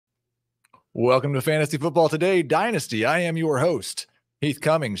Welcome to Fantasy Football Today Dynasty. I am your host, Heath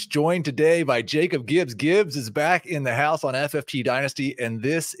Cummings, joined today by Jacob Gibbs. Gibbs is back in the house on FFT Dynasty, and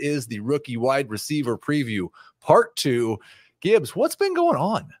this is the rookie wide receiver preview, part 2. Gibbs, what's been going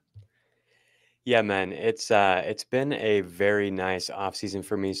on? Yeah, man, it's been a very nice offseason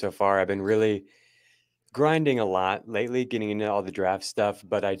for me so far. I've been really grinding a lot lately, getting into all the draft stuff,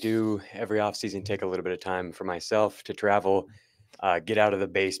 but I do every offseason take a little bit of time for myself to travel, get out of the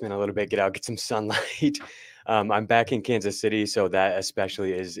basement a little bit, get some sunlight. I'm back in Kansas City, so that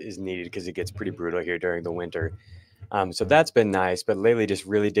especially is needed because it gets pretty brutal here during the winter. So that's been nice, but lately just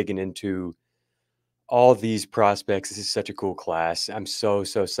really digging into all these prospects. This is such a cool class. I'm so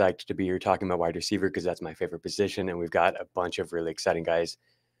psyched to be here talking about wide receiver because that's my favorite position, and we've got a bunch of really exciting guys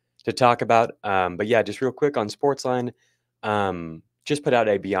to talk about. But yeah, just real quick on Sportsline, just put out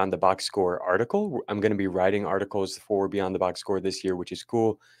a Beyond the Box Score article. I'm going to be writing articles for Beyond the Box Score this year, which is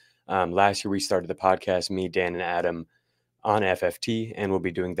cool. Last year we started the podcast, me, Dan, and Adam, on FFT, and we'll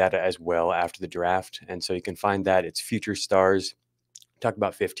be doing that as well after the draft. And so you can find that. It's Future Stars. Talk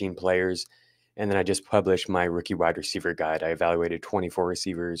about 15 players. And then I just published my rookie wide receiver guide. I evaluated 24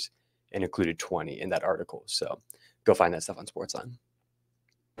 receivers and included 20 in that article. So go find that stuff on Sportsline.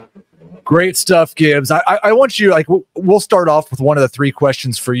 Great stuff, Gibbs. I want you, we'll start off with one of the 3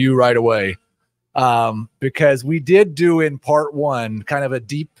 questions for you right away, because we did do in part 1 kind of a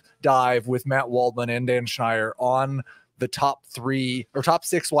deep dive with Matt Waldman and Dan Schneier on the top 3 or top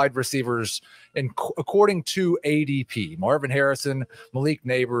 6 wide receivers according to ADP: Marvin Harrison, Malik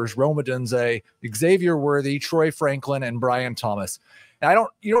Neighbors, Rome Odunze, Xavier Worthy, Troy Franklin, and Brian Thomas. And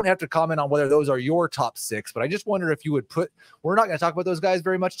you don't have to comment on whether those are your top 6, but I just wonder if you would we're not going to talk about those guys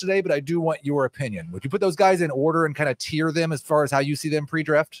very much today, but I do want your opinion. Would you put those guys in order and kind of tier them as far as how you see them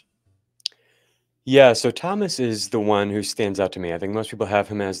pre-draft? Yeah, so Thomas is the one who stands out to me. I think most people have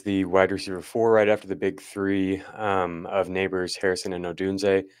him as the wide receiver 4 right after the big 3 of Neighbors, Harrison, and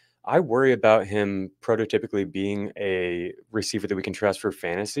Odunze. I worry about him prototypically being a receiver that we can trust for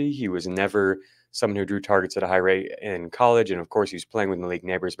fantasy. He was never someone who drew targets at a high rate in college, and of course he was playing with Malik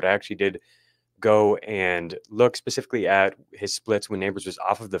Neighbors, but I actually did go and look specifically at his splits when Neighbors was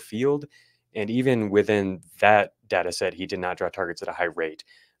off of the field, and even within that data set, he did not draw targets at a high rate.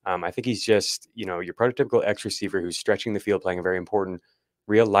 I think he's just, your prototypical X receiver who's stretching the field, playing a very important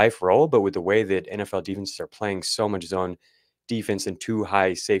real life role. But with the way that NFL defenses are playing so much zone defense and too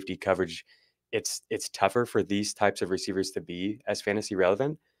high safety coverage, it's tougher for these types of receivers to be as fantasy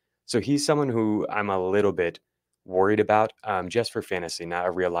relevant. So he's someone who I'm a little bit worried about, just for fantasy, not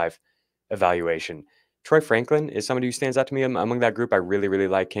a real life evaluation. Troy Franklin is somebody who stands out to me among that group. I really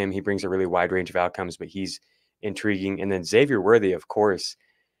like him. He brings a really wide range of outcomes, but he's intriguing. And then Xavier Worthy, of course.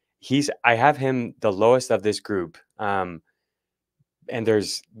 I have him the lowest of this group. And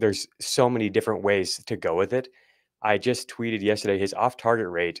there's so many different ways to go with it. I just tweeted yesterday his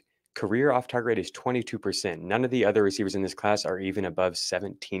career off-target rate is 22%. None of the other receivers in this class are even above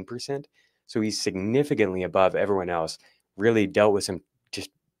 17%. So he's significantly above everyone else. Really dealt with some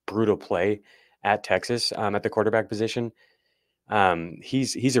just brutal play at Texas at the quarterback position.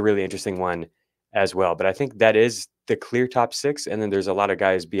 He's a really interesting one as well. But I think that is the clear top 6. And then there's a lot of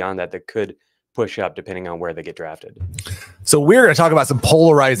guys beyond that could push up depending on where they get drafted. So we're going to talk about some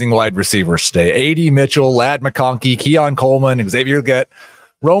polarizing wide receivers today. Adonai Mitchell, McConkey, Keon Coleman, Xavier Legette,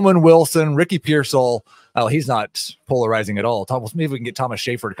 Roman Wilson, Ricky Pearsall. Oh, he's not polarizing at all. Maybe we can get Thomas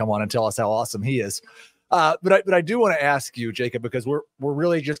Schaefer to come on and tell us how awesome he is. But I do want to ask you, Jacob, because we're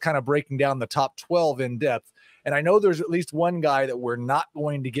really just kind of breaking down the top 12 in depth. And I know there's at least one guy that we're not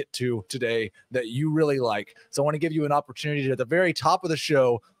going to get to today that you really like. So I want to give you an opportunity to, at the very top of the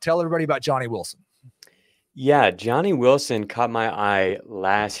show, tell everybody about Johnny Wilson. Yeah, Johnny Wilson caught my eye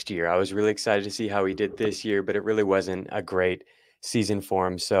last year. I was really excited to see how he did this year, but it really wasn't a great season for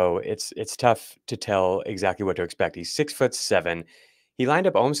him. So it's tough to tell exactly what to expect. He's 6'7". He lined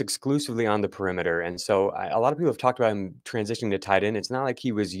up almost exclusively on the perimeter. And so a lot of people have talked about him transitioning to tight end. It's not like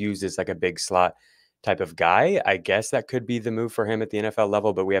he was used as like a big slot type of guy. I guess that could be the move for him at the NFL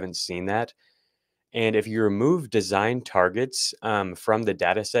level, but we haven't seen that. And if you remove design targets from the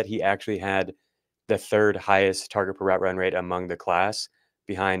data set, he actually had the 3rd highest target per route run rate among the class,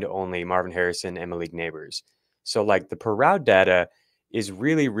 behind only Marvin Harrison and Malik Neighbors. So like the per route data is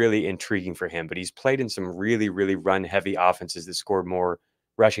really intriguing for him, but he's played in some really run heavy offenses that scored more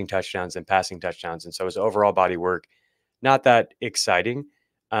rushing touchdowns than passing touchdowns. And so his overall body work, not that exciting.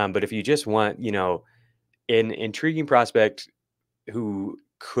 But if you just want, an intriguing prospect who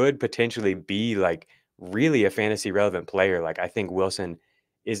could potentially be like really a fantasy relevant player, like I think Wilson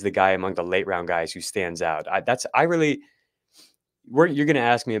is the guy among the late round guys who stands out. you're going to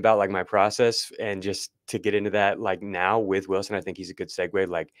ask me about like my process, and just to get into that, like now with Wilson, I think he's a good segue.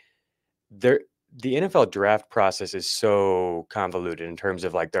 Like there, the NFL draft process is so convoluted in terms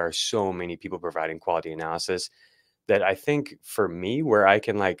of like there are so many people providing quality analysis that I think for me, where I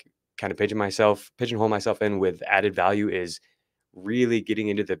can like kind of pigeonhole myself in with added value is really getting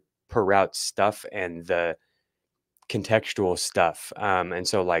into the per route stuff and the contextual stuff. And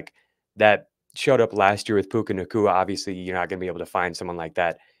so like that showed up last year with Puka Nacua. Obviously, you're not going to be able to find someone like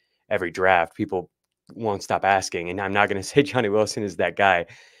that every draft. People won't stop asking. And I'm not going to say Johnny Wilson is that guy.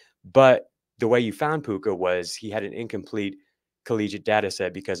 But the way you found Puka was he had an incomplete collegiate data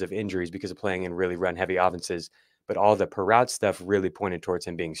set because of injuries, because of playing in really run heavy offenses. But all the per route stuff really pointed towards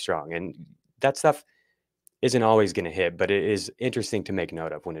him being strong. And that stuff isn't always going to hit, but it is interesting to make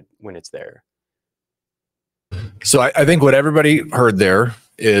note of when it's there. So I think what everybody heard there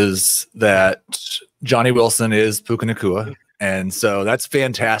is that Johnny Wilson is Puka Nacua. And so that's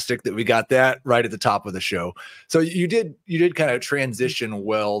fantastic that we got that right at the top of the show. So you did kind of transition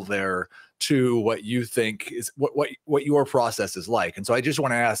well there to what you think is what your process is like. And so I just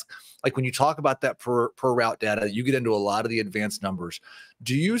want to ask, like when you talk about that per route data, you get into a lot of the advanced numbers.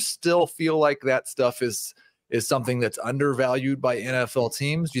 Do you still feel like that stuff is something that's undervalued by NFL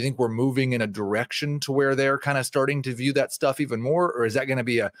teams? Do you think we're moving in a direction to where they're kind of starting to view that stuff even more? Or is that going to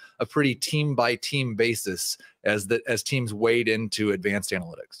be a pretty team by team basis as teams wade into advanced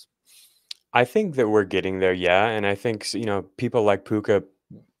analytics? I think that we're getting there. Yeah. And I think, you know, people like Puka,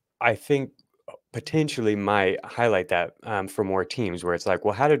 I think potentially might highlight that for more teams where it's like,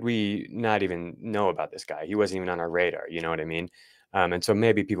 well, how did we not even know about this guy? He wasn't even on our radar. You know what I mean? And so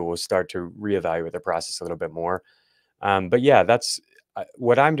maybe people will start to reevaluate the process a little bit more. But yeah, that's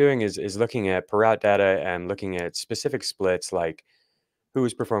what I'm doing is looking at per route data and looking at specific splits, like who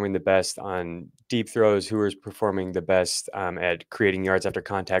is performing the best on deep throws, who is performing the best at creating yards after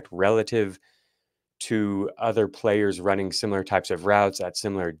contact relative to other players running similar types of routes at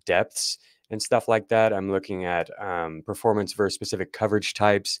similar depths and stuff like that. I'm looking at performance versus specific coverage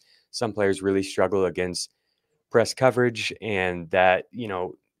types. Some players really struggle against press coverage, and that, you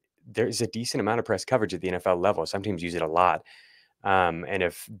know, there's a decent amount of press coverage at the NFL level. Some teams use it a lot. And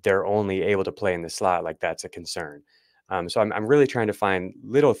if they're only able to play in the slot, like that's a concern. So I'm really trying to find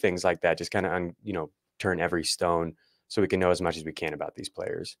little things like that, just kind of, you know, turn every stone so we can know as much as we can about these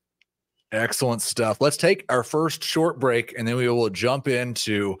players. Excellent stuff. Let's take our first short break, and then we will jump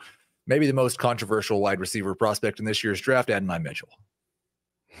into maybe the most controversial wide receiver prospect in this year's draft, Adonai Mitchell.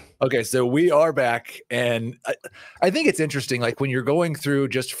 Okay, so we are back, and I think it's interesting, like when you're going through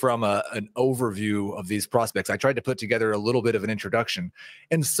just from an overview of these prospects, I tried to put together a little bit of an introduction,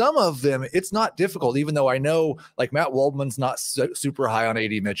 and some of them, it's not difficult, even though I know like Matt Waldman's not super high on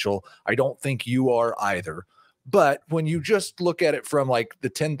AD Mitchell. I don't think you are either. But when you just look at it from like the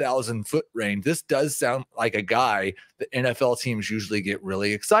 10,000 foot range, this does sound like a guy that NFL teams usually get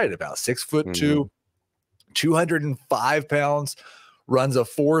really excited about. 6'2", 205 pounds, runs a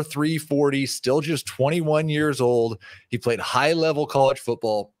 4.3 40, still just 21 years old. He played high level college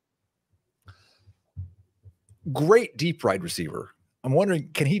football. Great deep wide receiver. I'm wondering,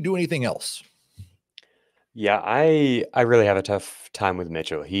 can he do anything else? Yeah, I really have a tough time with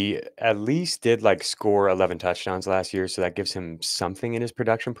Mitchell. He at least did like score 11 touchdowns last year, so that gives him something in his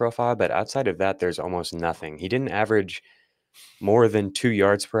production profile. But outside of that, there's almost nothing. He didn't average more than 2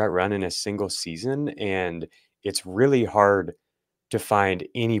 yards per route run in a single season, and it's really hard to find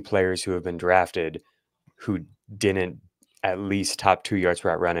any players who have been drafted who didn't at least top 2 yards per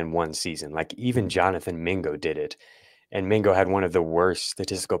route run in one season. Like even Jonathan Mingo did it, and Mingo had one of the worst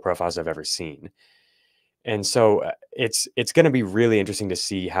statistical profiles I've ever seen. And so it's going to be really interesting to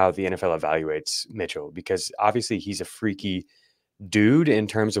see how the NFL evaluates Mitchell, because obviously he's a freaky dude in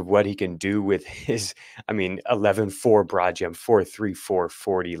terms of what he can do with his, 11.4 broad jump, 4.3,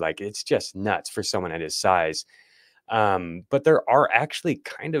 4.40. Like it's just nuts for someone at his size. But there are actually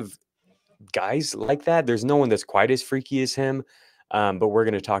kind of guys like that. There's no one that's quite as freaky as him. But we're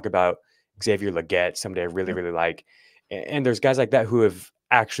going to talk about Xavier Legette, somebody I really, really like. And there's guys like that who have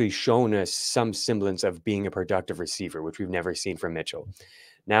actually shown us some semblance of being a productive receiver, which we've never seen from Mitchell.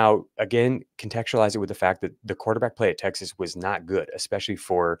 Now, again, contextualize it with the fact that the quarterback play at Texas was not good, especially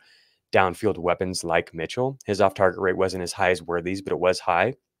for downfield weapons like Mitchell. His off-target rate wasn't as high as Worthy's, but it was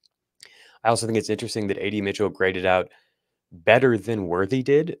high. I also think it's interesting that AD Mitchell graded out better than Worthy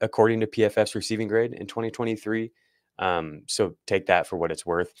did, according to PFF's receiving grade in 2023. So take that for what it's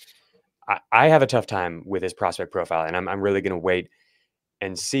worth. I have a tough time with his prospect profile, and I'm really going to wait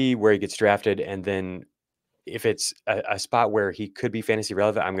and see where he gets drafted. And then if it's a spot where he could be fantasy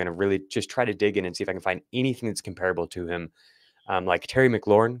relevant, I'm going to really just try to dig in and see if I can find anything that's comparable to him Like Terry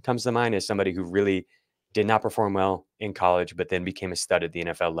McLaurin comes to mind as somebody who really did not perform well in college, but then became a stud at the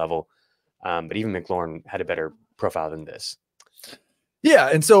NFL level. But even McLaurin had a better profile than this. Yeah,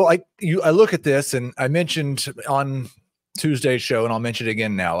 and so I look at this, and I mentioned on Tuesday's show, and I'll mention it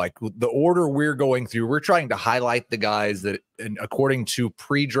again now, like the order we're going through, we're trying to highlight the guys that, and according to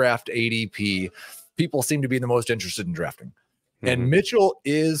pre-draft ADP, people seem to be the most interested in drafting. And Mitchell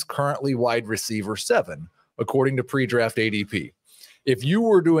is currently wide receiver 7, according to pre-draft ADP. If you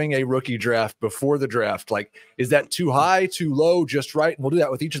were doing a rookie draft before the draft, like, is that too high, too low, just right? And we'll do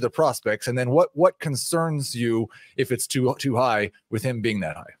that with each of the prospects. And then what concerns you if it's too high with him being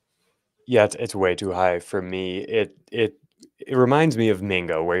that high? Yeah, it's way too high for me. It reminds me of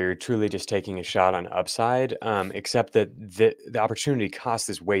Mingo, where you're truly just taking a shot on upside, except that the opportunity cost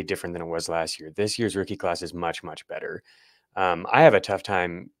is way different than it was last year. This year's rookie class is much, much better. I have a tough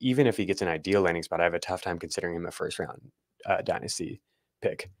time, even if he gets an ideal landing spot, I have a tough time considering him a first-round dynasty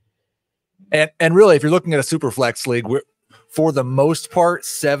pick. And really, if you're looking at a super flex league, for the most part,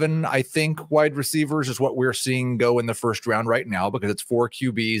 7, I think, wide receivers is what we're seeing go in the first round right now, because it's 4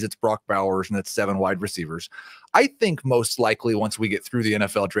 QBs, it's Brock Bowers, and it's 7 wide receivers. I think most likely once we get through the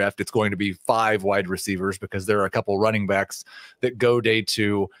NFL draft, it's going to be 5 wide receivers, because there are a couple running backs that go day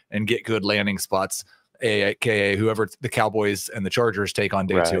 2 and get good landing spots, aka whoever the Cowboys and the Chargers take on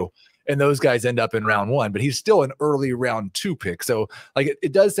day 2. And those guys end up in round 1, but he's still an early round 2 pick. So like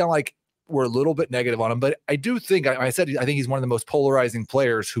it does sound like we're a little bit negative on him, but I do think, I think he's one of the most polarizing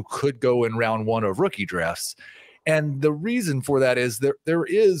players who could go in round 1 of rookie drafts. And the reason for that is there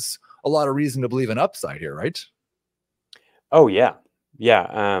is a lot of reason to believe in upside here, right? Oh yeah.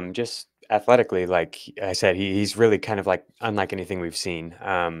 Yeah. Just athletically, like I said, he's really kind of like unlike anything we've seen.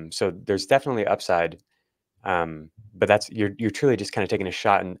 So there's definitely upside. But that's you're truly just kind of taking a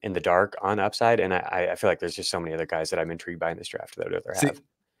shot in the dark on upside. And I feel like there's just so many other guys that I'm intrigued by in this draft that I would rather have.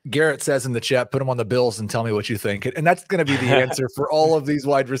 Garrett says in the chat, put him on the Bills and tell me what you think. And that's going to be the answer for all of these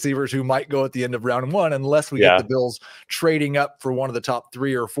wide receivers who might go at the end of round 1, unless we get the Bills trading up for one of the top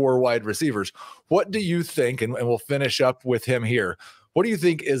 3 or 4 wide receivers. What do you think? And we'll finish up with him here. What do you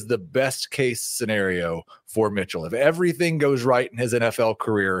think is the best case scenario for Mitchell? If everything goes right in his NFL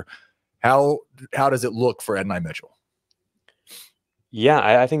career, how does it look for Adonai Mitchell?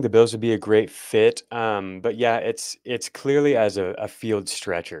 Yeah, I think the Bills would be a great fit. But yeah, it's clearly as a field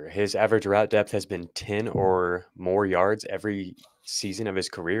stretcher. His average route depth has been 10 or more yards every season of his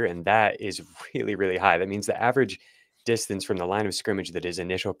career, and that is really, really high. That means the average distance from the line of scrimmage that his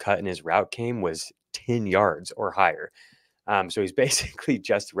initial cut in his route came was 10 yards or higher. So he's basically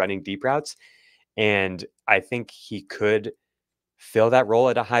just running deep routes, and I think he could fill that role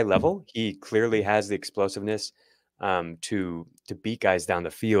at a high level. He clearly has the explosiveness to beat guys down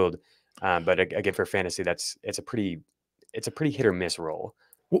the field. But again, for fantasy, it's a pretty hit or miss role.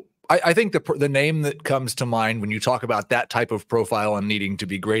 Well, I think the name that comes to mind when you talk about that type of profile and needing to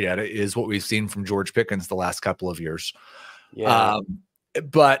be great at it is what we've seen from George Pickens the last couple of years. Yeah.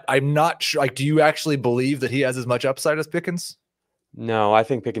 But I'm not sure. Like, do you actually believe that he has as much upside as Pickens? No, I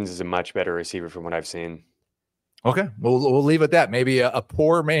think Pickens is a much better receiver from what I've seen. Okay, we'll leave it at that. Maybe a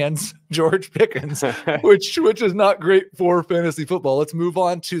poor man's George Pickens, which is not great for fantasy football. Let's move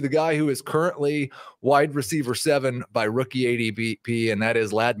on to the guy who is currently wide receiver 7 by rookie ADP, and that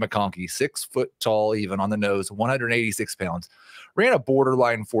is Lad McConkey, 6 foot tall, even on the nose, 186 pounds. Ran a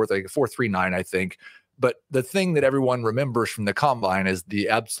borderline 4.39, I think. But the thing that everyone remembers from the combine is the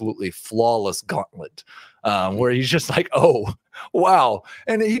absolutely flawless gauntlet, where he's just like, oh, wow.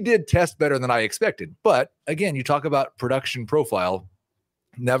 And he did test better than I expected. But again, you talk about production profile,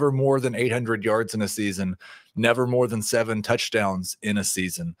 never more than 800 yards in a season, never more than 7 touchdowns in a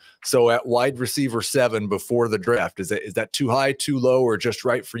season. So at wide receiver 7 before the draft, is that too high, too low, or just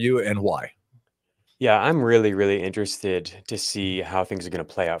right for you, and why? Yeah, I'm really, really interested to see how things are going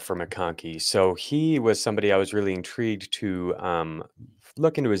to play out for McConkey. So he was somebody I was really intrigued to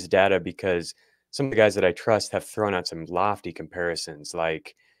look into his data, because some of the guys that I trust have thrown out some lofty comparisons.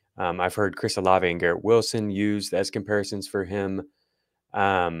 Like I've heard Chris Olave and Garrett Wilson used as comparisons for him.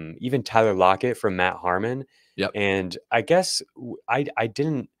 Even Tyler Lockett from Matt Harmon. Yep. And I guess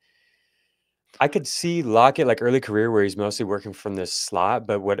I could see Lockett like early career where he's mostly working from this slot,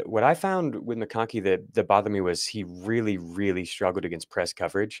 but what I found with McConkey that bothered me was he really, really struggled against press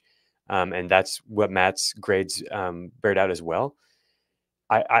coverage, and that's what Matt's grades bared out as well.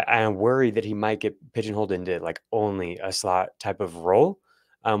 I am worried that he might get pigeonholed into like only a slot type of role,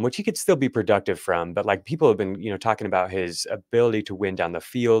 which he could still be productive from. But like people have been talking about his ability to win down the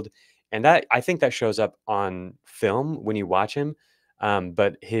field, and that I think that shows up on film when you watch him,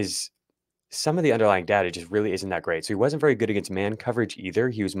 but his some of the underlying data just really isn't that great. So he wasn't very good against man coverage either.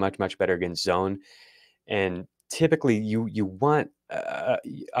 He was much, much better against zone. And typically you want a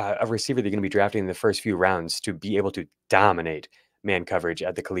receiver that you're going to be drafting in the first few rounds to be able to dominate man coverage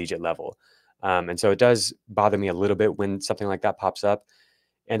at the collegiate level. And so it does bother me a little bit when something like that pops up.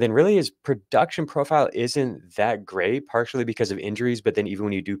 And then really his production profile isn't that great, partially because of injuries. But then even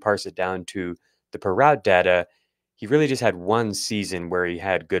when you do parse it down to the per route data, he really just had one season where he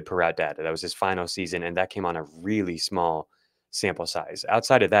had good per route data. That was his final season, and that came on a really small sample size.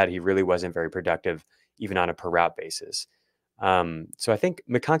 Outside of that, he really wasn't very productive, even on a per route basis. So I think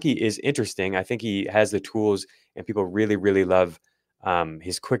McConkey is interesting. I think he has the tools, and people really, really love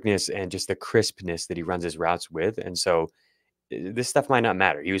his quickness and just the crispness that he runs his routes with. And so this stuff might not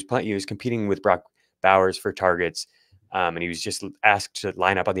matter. He was competing with Brock Bowers for targets, and he was just asked to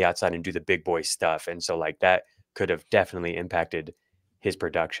line up on the outside and do the big boy stuff. And so like that could have definitely impacted his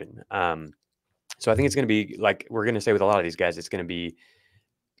production. So I think it's going to be like we're going to say with a lot of these guys, it's going to be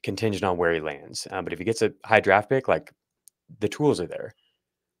contingent on where he lands. But if he gets a high draft pick, like the tools are there.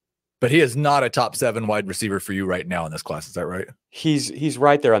 But he is not a top 7 wide receiver for you right now in this class. Is that right? He's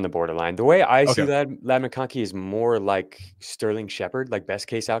right there on the borderline. The way I see Ladd McConkey is more like Sterling Shepard, like best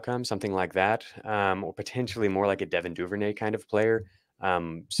case outcome, something like that, or potentially more like a Devin Duvernay kind of player.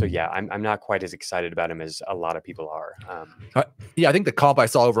 So yeah, I'm not quite as excited about him as a lot of people are. Yeah, I think the comp I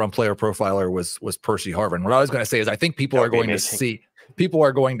saw over on Player Profiler was Percy Harvin. What I was going to say is I think people are going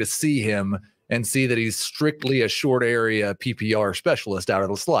to see him and see that he's strictly a short area PPR specialist out of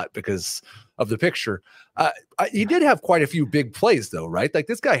the slot because of the picture. He did have quite a few big plays though, right? Like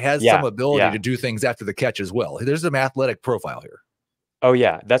this guy has some ability to do things after the catch as well. There's an athletic profile here. Oh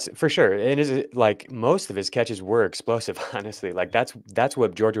yeah, that's for sure. And is it like most of his catches were explosive, honestly. Like that's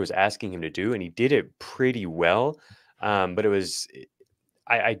what Georgia was asking him to do, and he did it pretty well. But it was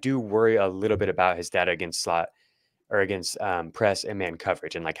I do worry a little bit about his data against slot or against press and man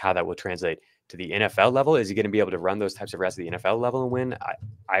coverage and like how that will translate to the NFL level. Is he going to be able to run those types of routes at the NFL level and win?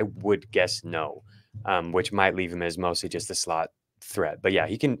 I would guess no, which might leave him as mostly just a slot threat. But yeah,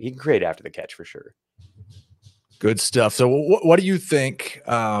 he can create after the catch for sure. Good stuff. So what do you think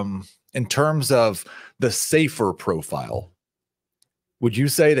in terms of the safer profile? Would you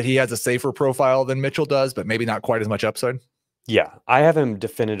say that he has a safer profile than Mitchell does, but maybe not quite as much upside? Yeah, I have him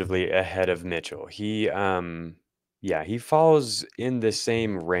definitively ahead of Mitchell. He falls in the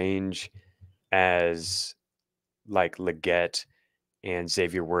same range as like Legette and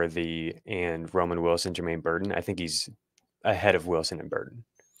Xavier Worthy and Roman Wilson, Jermaine Burton. I think he's ahead of Wilson and Burton.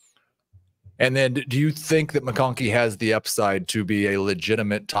 And then do you think that McConkey has the upside to be a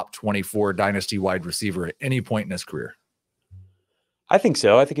legitimate top 24 dynasty wide receiver at any point in his career? I think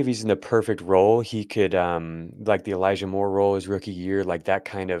so. I think if he's in the perfect role, he could like the Elijah Moore role his rookie year, like that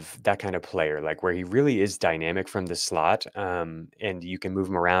kind of player, like where he really is dynamic from the slot, and you can move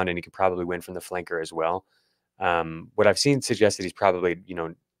him around, and he could probably win from the flanker as well. What I've seen suggests that he's probably,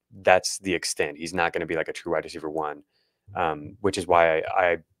 that's the extent. He's not going to be like a true wide receiver one, which is why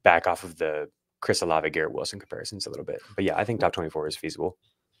I back off of the Chris Olave, Garrett Wilson comparisons a little bit. But yeah, I think top 24 is feasible.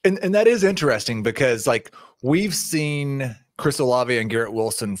 And that is interesting because like we've seen Chris Olave and Garrett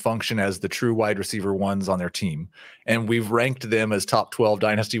Wilson function as the true wide receiver ones on their team. And we've ranked them as top 12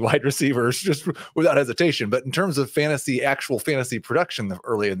 dynasty wide receivers just without hesitation. But in terms of actual fantasy production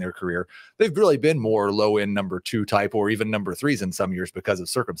early in their career, they've really been more low end number 2 type or even number 3s in some years because of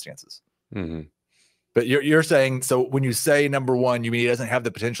circumstances. Mm-hmm. But you're saying, so when you say number 1, you mean he doesn't have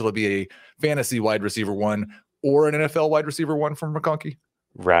the potential to be a fantasy wide receiver 1 or an NFL wide receiver 1 from McConkey?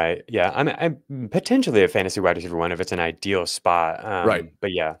 Right. Yeah. I'm potentially a fantasy wide receiver 1 if it's an ideal spot. Right.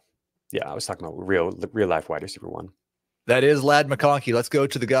 But yeah, I was talking about real life wide receiver 1. That is Ladd McConkey. Let's go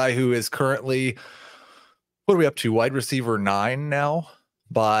to the guy who is currently, what are we up to? Wide receiver 9 now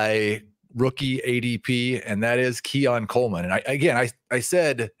by rookie ADP, and that is Keon Coleman. And I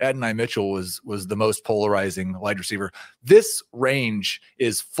said Adonai Mitchell was the most polarizing wide receiver. This range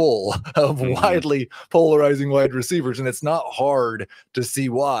is full of widely polarizing wide receivers, and it's not hard to see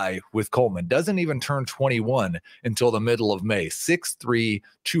why with Coleman. Doesn't even turn 21 until the middle of May. 6'3",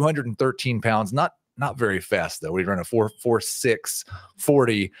 213 pounds, not very fast though. He ran a 4.46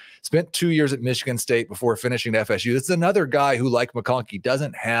 40. Spent 2 years at Michigan State before finishing at FSU. This is another guy who, like McConkey,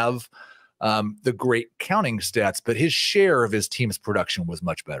 doesn't have the great counting stats, but his share of his team's production was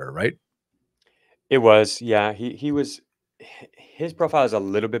much better, right? It was, yeah. His profile is a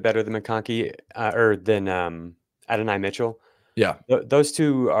little bit better than McConkey or than Adonai Mitchell. Yeah, those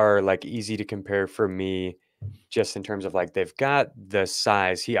two are like easy to compare for me, just in terms of like they've got the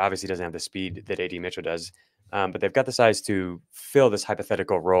size. He obviously doesn't have the speed that AD Mitchell does, but they've got the size to fill this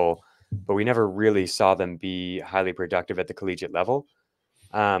hypothetical role but we never really saw them be highly productive at the collegiate level.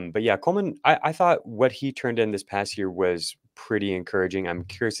 But yeah, Coleman, I thought what he turned in this past year was pretty encouraging. I'm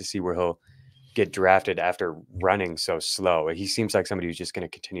curious to see where he'll get drafted after running so slow. He seems like somebody who's just going to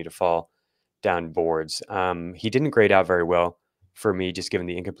continue to fall down boards. He didn't grade out very well for me, just given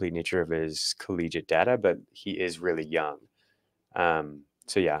the incomplete nature of his collegiate data, but he is really young.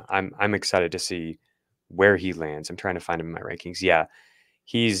 So yeah, I'm excited to see where he lands. I'm trying to find him in my rankings. Yeah,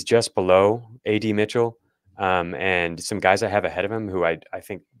 he's just below Adonai Mitchell. And some guys I have ahead of him who I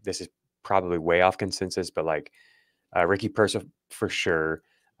think this is probably way off consensus, but like Ricky Pearsall for sure.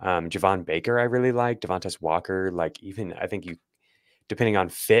 Javon Baker, I really like. Devontez Walker, like even I think you, depending on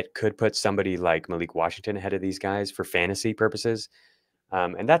fit, could put somebody like Malik Washington ahead of these guys for fantasy purposes.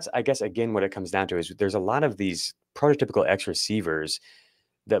 And that's, I guess, again, what it comes down to is there's a lot of these prototypical X receivers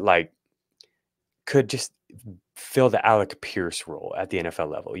that like could just fill the Alec Pierce role at the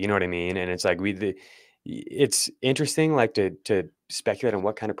NFL level. You know what I mean? And it's like it's interesting, like to speculate on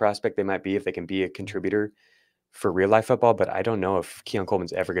what kind of prospect they might be if they can be a contributor for real life football, but I don't know if Keon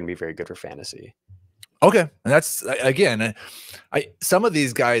Coleman's ever going to be very good for fantasy. Okay, and that's again, some of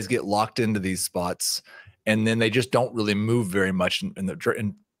these guys get locked into these spots, and then they just don't really move very much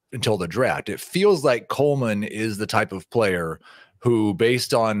until the draft. It feels like Coleman is the type of player who,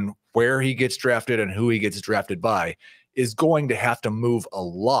 based on where he gets drafted and who he gets drafted by, is going to have to move a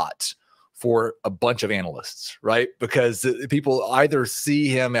lot for a bunch of analysts, right? Because people either see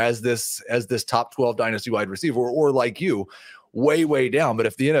him as this top 12 dynasty wide receiver, or like you, way down. But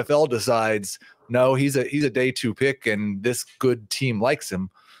if the NFL decides no, he's a day 2 pick and this good team likes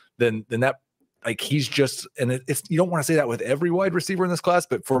him, then that, like, he's just, and it's, you don't want to say that with every wide receiver in this class,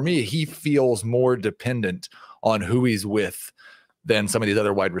 but for me, he feels more dependent on who he's with than some of these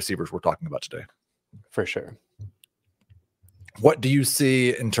other wide receivers we're talking about today. For sure. What do you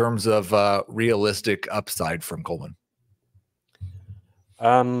see in terms of realistic upside from Coleman?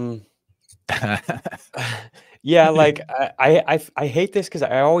 Yeah, like I hate this because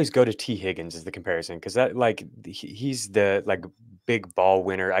I always go to T. Higgins as the comparison, because that, like, he's the like big ball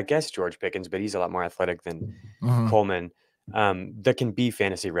winner. I guess George Pickens, but he's a lot more athletic than Coleman. That can be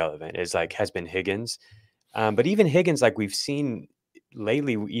fantasy relevant has been Higgins. But even Higgins, like we've seen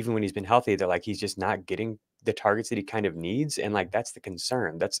lately, even when he's been healthy, that like he's just not getting the targets that he kind of needs, and like that's the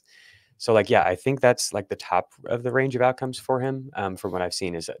concern. So like, yeah, I think that's like the top of the range of outcomes for him, from what I've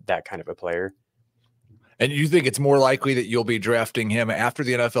seen, is that kind of a player. And you think it's more likely that you'll be drafting him after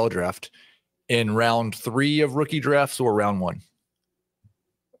the NFL draft in round 3 of rookie drafts or round 1?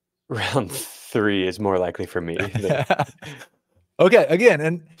 Round 3 is more likely for me. Okay, again,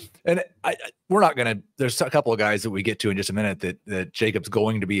 and we're not going to, there's a couple of guys that we get to in just a minute that Jacob's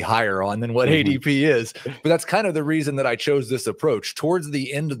going to be higher on than what ADP is, but that's kind of the reason that I chose this approach. Towards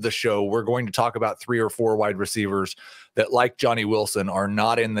the end of the show, we're going to talk about 3 or 4 wide receivers that, like Johnny Wilson, are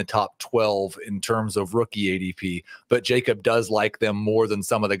not in the top 12 in terms of rookie ADP, but Jacob does like them more than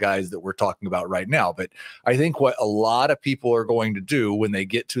some of the guys that we're talking about right now. But I think what a lot of people are going to do when they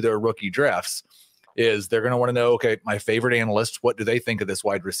get to their rookie drafts is they're going to want to know, okay, my favorite analysts, what do they think of this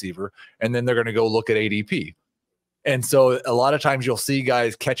wide receiver? And then they're going to go look at ADP. And so a lot of times you'll see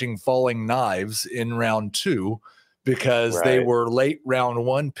guys catching falling knives in round 2 because they were late round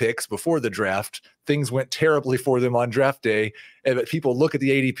 1 picks before the draft. Things went terribly for them on draft day. And people look at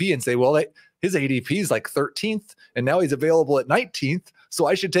the ADP and say, well, his ADP is like 13th and now he's available at 19th. So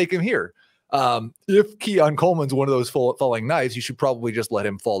I should take him here. If Keon Coleman's one of those falling knives, you should probably just let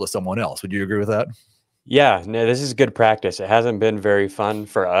him fall to someone else. Would you agree with that? Yeah, no, this is good practice. It hasn't been very fun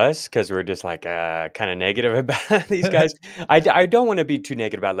for us because we're just like kind of negative about these guys. I don't want to be too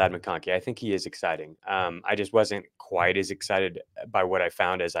negative about Lad McConkey. I think he is exciting. I just wasn't quite as excited by what I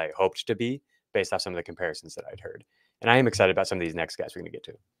found as I hoped to be based off some of the comparisons that I'd heard. And I am excited about some of these next guys we're going to get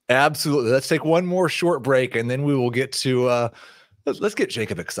to. Absolutely. Let's take one more short break and then we will get to let's get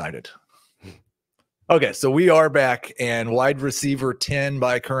Jacob excited. Okay, so we are back, and wide receiver 10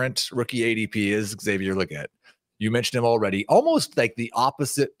 by current rookie ADP is Xavier Legette. You mentioned him already. Almost like the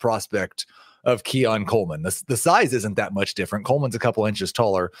opposite prospect of Keon Coleman. The size isn't that much different. Coleman's a couple inches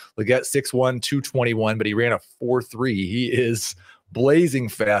taller. Legette 6'1", 221, but he ran a 4.3. He is blazing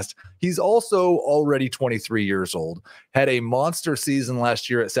fast. He's also already 23 years old. Had a monster season last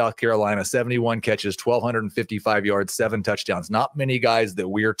year at South Carolina, 71 catches, 1,255 yards, 7 touchdowns. Not many guys that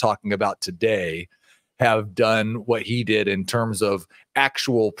we're talking about today have done what he did in terms of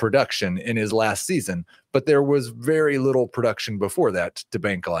actual production in his last season, but there was very little production before that to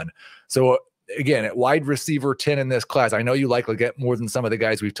bank on. So again, at wide receiver 10 in this class, I know you like Legette more than some of the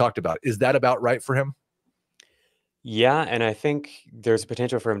guys we've talked about. Is that about right for him? Yeah, and I think there's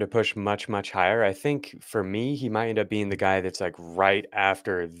potential for him to push much, much higher. I think for me, he might end up being the guy that's like right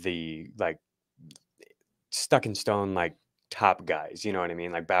after the like stuck in stone, like top guys. You know what I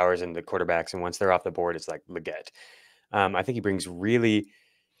mean? Like Bowers and the quarterbacks. And once they're off the board, it's like Legette. I think he brings really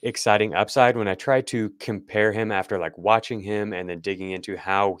exciting upside. When I try to compare him after like watching him and then digging into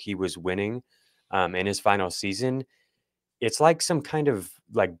how he was winning in his final season, it's like some kind of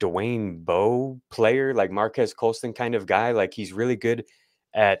like Dwayne Bowe player, like Marquez Colston kind of guy. Like he's really good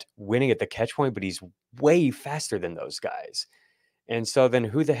at winning at the catch point, but he's way faster than those guys. And so then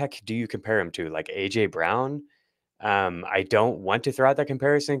who the heck do you compare him to? Like AJ Brown? I don't want to throw out that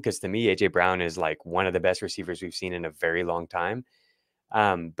comparison because to me, AJ Brown is like one of the best receivers we've seen in a very long time.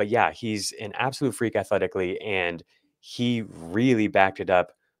 But yeah, he's an absolute freak athletically, and he really backed it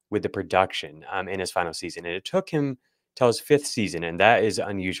up with the production in his final season. And it took him till his fifth season, and that is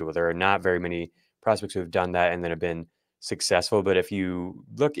unusual. There are not very many prospects who have done that and then have been successful. But if you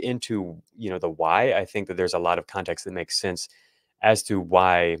look into, the why, I think that there's a lot of context that makes sense as to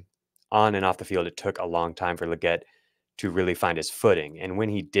why on and off the field it took a long time for Legette to really find his footing. And when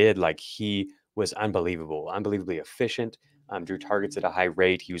he did, like he was unbelievable, unbelievably efficient, drew targets at a high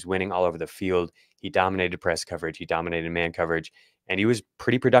rate. He was winning all over the field. He dominated press coverage. He dominated man coverage, and he was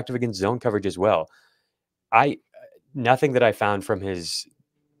pretty productive against zone coverage as well. Nothing that I found from his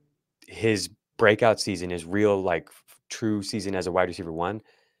breakout season, his real like true season as a wide receiver one,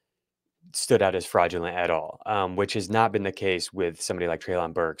 stood out as fraudulent at all, which has not been the case with somebody like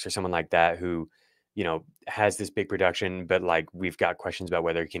Treylon Burks or someone like that who, has this big production, but like we've got questions about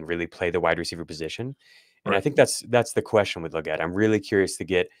whether he can really play the wide receiver position. And I Right. think that's the question with Legette. I'm really curious to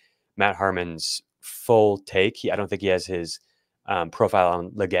get Matt Harmon's full take. I don't think he has his profile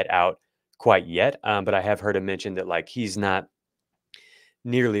on Legette out quite yet, but I have heard him mention that like he's not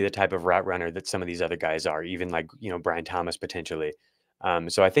nearly the type of route runner that some of these other guys are, even like, Brian Thomas potentially.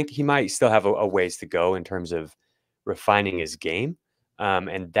 So I think he might still have a ways to go in terms of refining his game.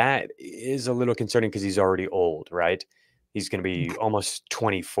 And that is a little concerning because he's already old, right? He's going to be almost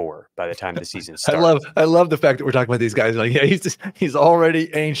 24 by the time the season I love starts. I love the fact that we're talking about these guys. Like, yeah, he's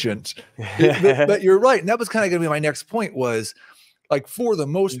already ancient. But you're right. And that was kind of going to be my next point was like for the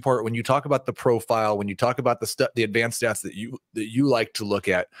most part, when you talk about the profile, when you talk about the advanced stats that you like to look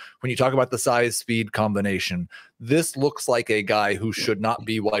at, when you talk about the size speed combination, this looks like a guy who should not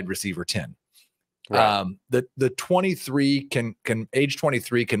be wide receiver 10. Right. The 23 can age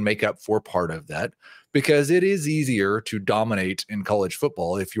 23 can make up for part of that because it is easier to dominate in college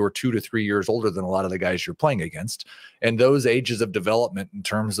football if you're 2 to 3 years older than a lot of the guys you're playing against, and those ages of development in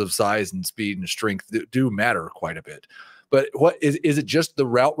terms of size and speed and strength do matter quite a bit. But what is it just the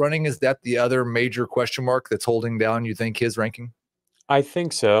route running? Is that the other major question mark that's holding down, you think, his ranking? I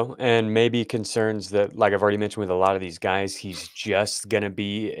think so. And maybe concerns that, like I've already mentioned with a lot of these guys, he's just going to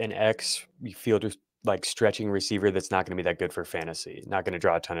be an X fielder, like stretching receiver that's not going to be that good for fantasy, not going to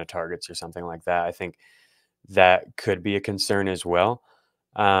draw a ton of targets or something like that. I think that could be a concern as well.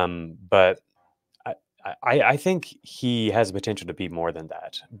 But I think he has the potential to be more than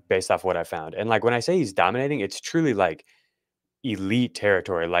that based off what I found. And like when I say he's dominating, it's truly like elite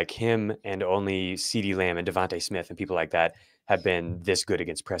territory. Like him and only CD Lamb and Devontae Smith and people like that have been this good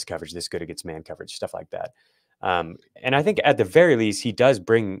against press coverage, this good against man coverage, stuff like that. And I think at the very least, he does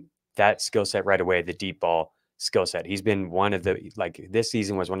bring that skill set right away, the deep ball skill set. He's been one of the, like this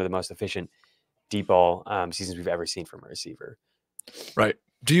season was one of the most efficient deep ball seasons we've ever seen from a receiver. Right.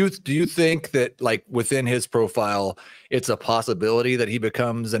 Do you think that like within his profile, it's a possibility that he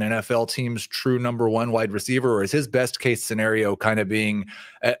becomes an NFL team's true number one wide receiver, or is his best case scenario kind of being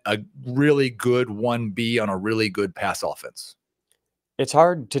a really good 1B on a really good pass offense? It's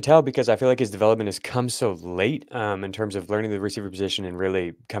hard to tell because I feel like his development has come so late in terms of learning the receiver position and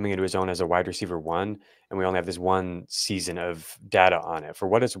really coming into his own as a wide receiver one. And we only have this one season of data on it. For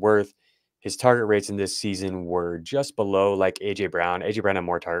what it's worth, his target rates in this season were just below like AJ Brown. AJ Brown had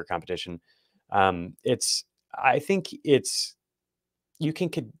more target competition. I think it's you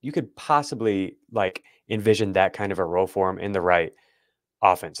could possibly like envision that kind of a role for him in the right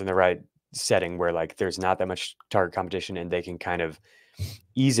offense, in the right setting where like there's not that much target competition and they can kind of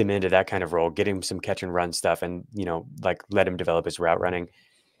ease him into that kind of role, get him some catch and run stuff, and like let him develop his route running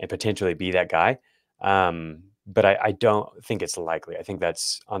and potentially be that guy. But I don't think it's likely. I think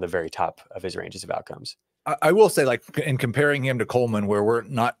that's on the very top of his ranges of outcomes. I will say, like, in comparing him to Coleman, where we're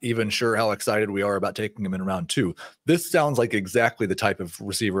not even sure how excited we are about taking him in round 2, this sounds like exactly the type of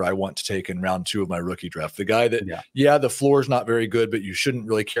receiver I want to take in round 2 of my rookie draft. The guy that, yeah, the floor is not very good, but you shouldn't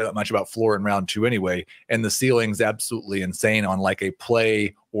really care that much about floor in round 2 anyway. And the ceiling's absolutely insane on like a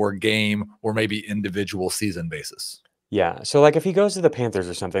play or game or maybe individual season basis. Yeah, so, like, if he goes to the Panthers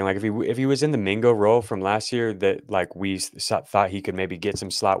or something, like, if he was in the Mingo role from last year that, like, we thought he could maybe get some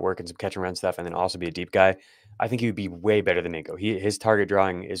slot work and some catch and run stuff and then also be a deep guy, I think he would be way better than Mingo. His target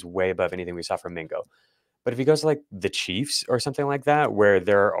drawing is way above anything we saw from Mingo. But if he goes to, like, the Chiefs or something like that, where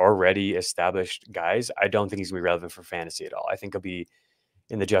there are already established guys, I don't think he's going to be relevant for fantasy at all. I think he'll be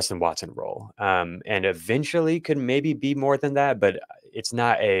in the Justin Watson role, and eventually could maybe be more than that, but it's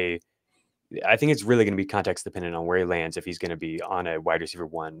not a I think it's really going to be context dependent on where he lands if he's going to be on a wide receiver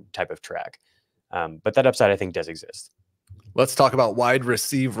 1 type of track. But that upside I think does exist. Let's talk about wide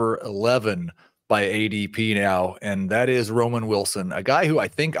receiver 11 by ADP now, and that is Roman Wilson, a guy who I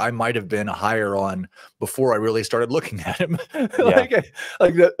think I might have been higher on before I really started looking at him.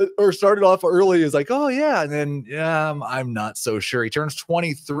 Or started off early as like, oh yeah, and then I'm not so sure. He turns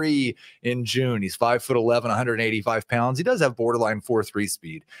 23 in June. He's 5'11", 185 pounds. He does have borderline 4.3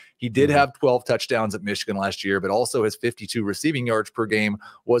 speed. He did have 12 touchdowns at Michigan last year, but also his 52 receiving yards per game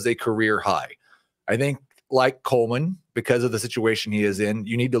was a career high. I think, like Coleman, because of the situation he is in,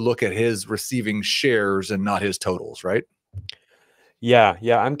 you need to look at his receiving shares and not his totals, right? Yeah.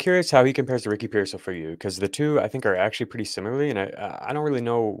 I'm curious how he compares to Ricky Pearsall for you, because the two I think are actually pretty similarly, and I don't really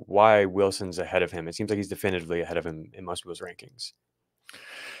know why Wilson's ahead of him. It seems like he's definitively ahead of him in most people's rankings.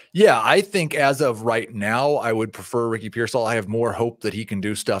 Yeah, I think as of right now, I would prefer Ricky Pearsall. I have more hope that he can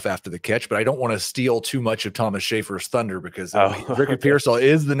do stuff after the catch, but I don't want to steal too much of Thomas Schaefer's thunder because Ricky Pearsall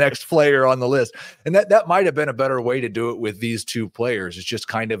is the next player on the list. And that might have been a better way to do it with these two players. It's just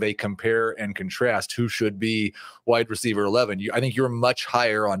kind of a compare and contrast who should be wide receiver 11. I think you're much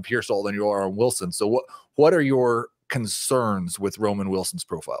higher on Pearsall than you are on Wilson. So what are your concerns with Roman Wilson's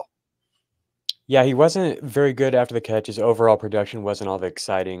profile? Yeah, he wasn't very good after the catch. His overall production wasn't all that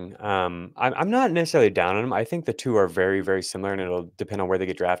exciting. I'm not necessarily down on him. I think the two are very, very similar, and it'll depend on where they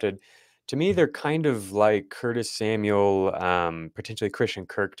get drafted. To me, they're kind of like Curtis Samuel, potentially Christian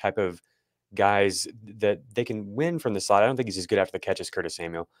Kirk type of guys that they can win from the slot. I don't think he's as good after the catch as Curtis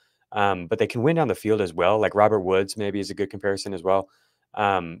Samuel, but they can win down the field as well. Like Robert Woods maybe is a good comparison as well.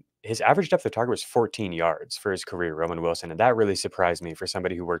 His average depth of target was 14 yards for his career, Roman Wilson, and that really surprised me for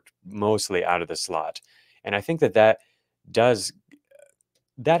somebody who worked mostly out of the slot. And I think that helps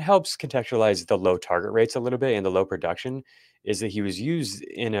contextualize the low target rates a little bit and the low production, is that he was used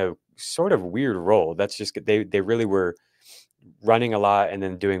in a sort of weird role. That's just they really were running a lot and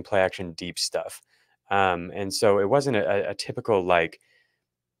then doing play action deep stuff. And so it wasn't a typical like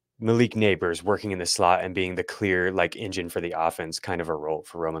Malik Neighbors working in the slot and being the clear like engine for the offense kind of a role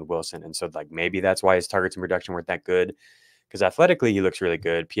for Roman Wilson. And so like maybe that's why his targets and production weren't that good, because athletically he looks really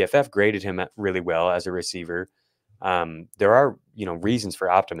good. PFF graded him really well as a receiver. There are, reasons for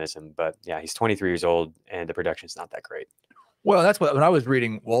optimism, but yeah, he's 23 years old and the production's not that great. Well, that's what, when I was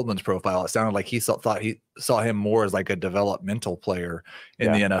reading Waldman's profile, it sounded like he thought he saw him more as like a developmental player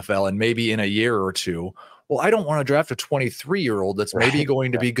in the NFL, and maybe in a year or two. Well, I don't want to draft a 23-year-old that's maybe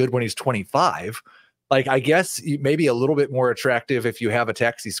going to be good when he's 25. Like, I guess maybe a little bit more attractive if you have a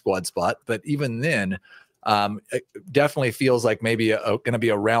taxi squad spot, but even then, it definitely feels like maybe going to be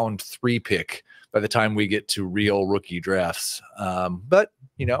a round 3 pick by the time we get to real rookie drafts. But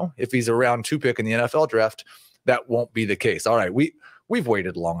if he's a round 2 pick in the NFL draft, that won't be the case. All right, we've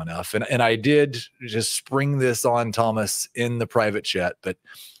waited long enough, and I did just spring this on Thomas in the private chat, but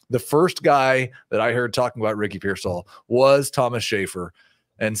the first guy that I heard talking about Ricky Pearsall was Thomas Schaefer.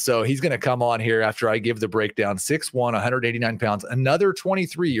 And so he's going to come on here after I give the breakdown. 6'1", 189 pounds, another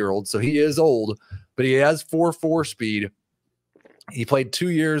 23-year-old. So he is old, but he has 4.4 speed. He played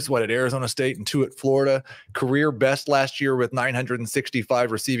 2 years, at Arizona State and 2 at Florida. Career best last year with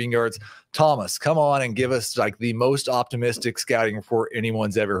 965 receiving yards. Thomas, come on and give us like the most optimistic scouting report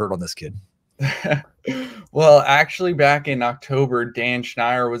anyone's ever heard on this kid. Well, actually, back in October, Dan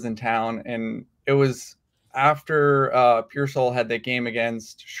Schneier was in town, and it was after Pearsall had that game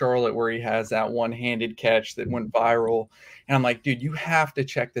against Charlotte where he has that one-handed catch that went viral. And I'm like, dude, you have to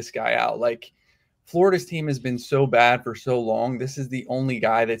check this guy out. Like, Florida's team has been so bad for so long. This is the only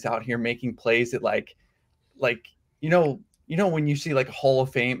guy that's out here making plays that when you see like a Hall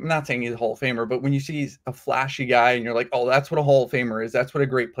of Fame, I'm not saying he's a Hall of Famer, but when you see a flashy guy and you're like, oh, that's what a Hall of Famer is. That's what a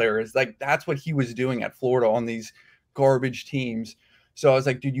great player is. Like, that's what he was doing at Florida on these garbage teams. So I was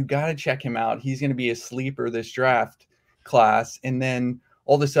like, dude, you got to check him out. He's going to be a sleeper this draft class. And then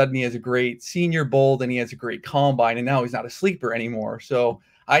all of a sudden he has a great Senior Bowl, then he has a great combine, and now he's not a sleeper anymore. So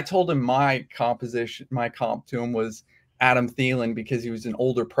I told him my comp to him was Adam Thielen, because he was an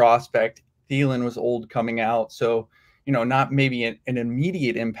older prospect. Thielen was old coming out. So, not maybe an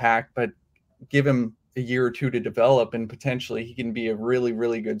immediate impact, but give him a year or two to develop, and potentially he can be a really,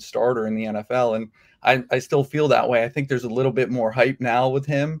 really good starter in the NFL. And I still feel that way. I think there's a little bit more hype now with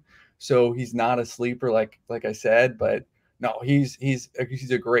him. So he's not a sleeper, like I said, but no, he's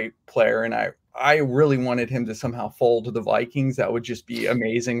a great player. And I really wanted him to somehow fall to the Vikings. That would just be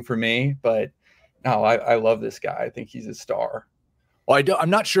amazing for me. But no, I love this guy. I think he's a star. Well, I'm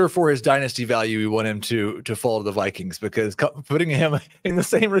not sure for his dynasty value we want him to fall to the Vikings, because putting him in the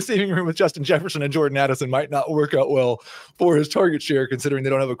same receiving room with Justin Jefferson and Jordan Addison might not work out well for his target share, considering they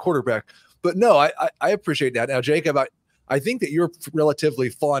don't have a quarterback. But no, I appreciate that. Now, Jacob, I think that you're relatively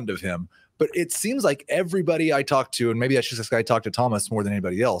fond of him, but it seems like everybody I talk to, and maybe that's just I talk to Thomas more than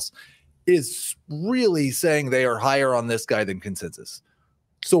anybody else, is really saying they are higher on this guy than consensus.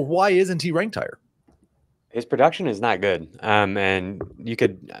 So why isn't he ranked higher? His production is not good. And you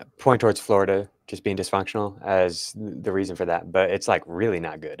could point towards Florida just being dysfunctional as the reason for that, but it's like really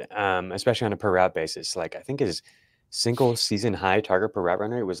not good, especially on a per route basis. Like, I think his single season high target per route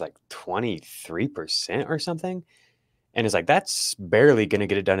run rate was like 23% or something. And it's like, that's barely going to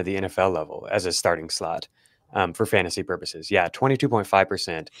get it done at the NFL level as a starting slot for fantasy purposes. Yeah,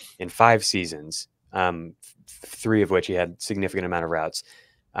 22.5% in 5 seasons, 3 of which he had significant amount of routes.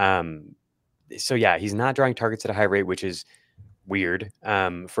 So yeah, he's not drawing targets at a high rate, which is weird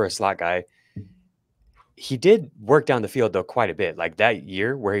for a slot guy. He did work down the field though quite a bit. Like that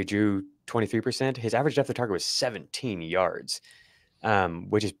year where he drew 23%, his average depth of target was 17 yards,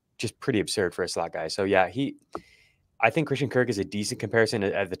 which is just pretty absurd for a slot guy. So yeah, I think Christian Kirk is a decent comparison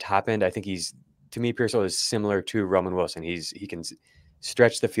at the top end. I think to me, Pearsall is similar to Roman Wilson. He can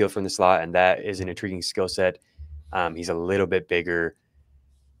stretch the field from the slot, and that is an intriguing skill set. He's a little bit bigger,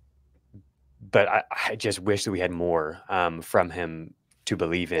 but I just wish that we had more from him to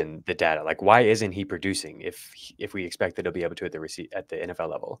believe in the data. Like, why isn't he producing if we expect that he'll be able to at the NFL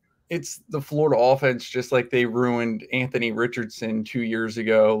level? It's the Florida offense, just like they ruined Anthony Richardson 2 years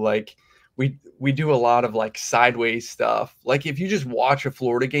ago. Like, we do a lot of like sideways stuff. Like, if you just watch a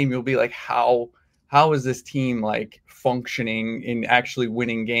Florida game, you'll be like, how is this team like functioning in actually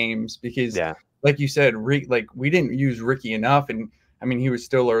winning games? Because like you said, like we didn't use Ricky enough, and I mean, he was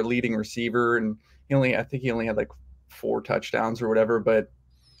still our leading receiver, and I think he only had like 4 touchdowns or whatever, but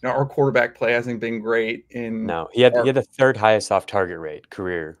our quarterback play hasn't been great. No, he had the 3rd highest off target rate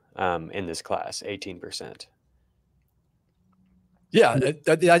career in this class, 18%. Yeah,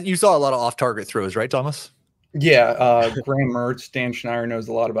 you saw a lot of off-target throws, right, Thomas? Yeah, Graham Mertz, Dan Schneider knows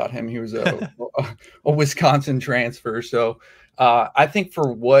a lot about him. He was a Wisconsin transfer. So I think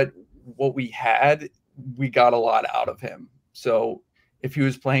for what we had, we got a lot out of him. So if he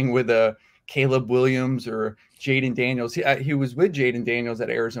was playing with a Caleb Williams or Jaden Daniels, he was with Jaden Daniels at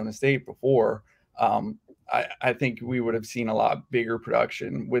Arizona State before. I think we would have seen a lot bigger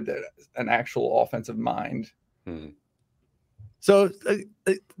production with an actual offensive mind. Mm-hmm. So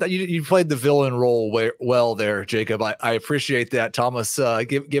you played the villain role well there, Jacob. I appreciate that, Thomas,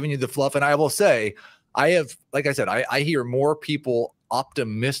 giving you the fluff. And I will say, like I said, I hear more people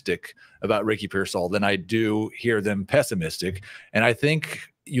optimistic about Ricky Pearsall than I do hear them pessimistic. And I think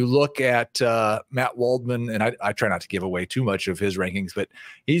you look at Matt Waldman, and I try not to give away too much of his rankings, but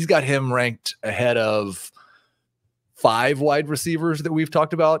he's got him ranked ahead of 5 wide receivers that we've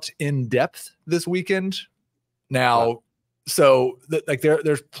talked about in depth this weekend. Now, wow. So like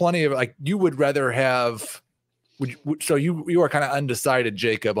there's plenty of, like, you would rather have, so you are kind of undecided,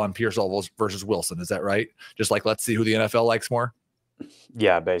 Jacob, on Pearsall versus Wilson. Is that right? Just like, let's see who the NFL likes more.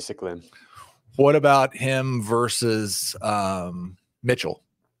 Yeah, basically. What about him versus Mitchell?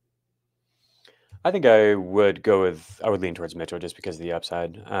 I think I would lean towards Mitchell just because of the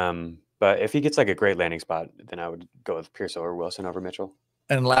upside. But if he gets like a great landing spot, then I would go with Pearsall or Wilson over Mitchell.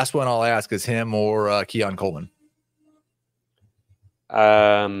 And last one I'll ask is him or Keon Coleman.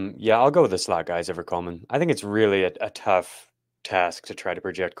 Yeah, I'll go with the slot guys over Coleman. I think it's really a tough task to try to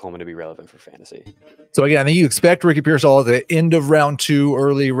project Coleman to be relevant for fantasy. So again, I think you expect Ricky Pearsall at the end of round 2,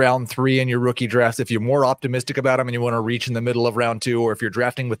 early round 3 in your rookie drafts. If you're more optimistic about him and you want to reach in the middle of round 2, or if you're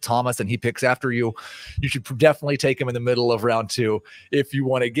drafting with Thomas and he picks after you, you should definitely take him in the middle of round 2 if you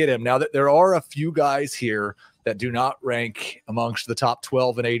want to get him. Now, that there are a few guys here that do not rank amongst the top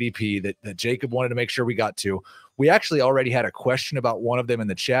 12 in ADP that Jacob wanted to make sure we got to. We actually already had a question about one of them in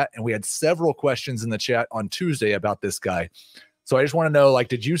the chat, and we had several questions in the chat on Tuesday about this guy. So I just want to know, like,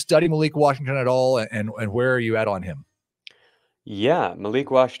 did you study Malik Washington at all, and where are you at on him? Yeah, Malik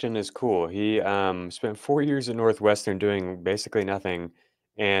Washington is cool. He spent 4 years at Northwestern doing basically nothing,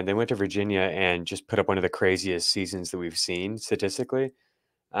 and then went to Virginia and just put up one of the craziest seasons that we've seen statistically.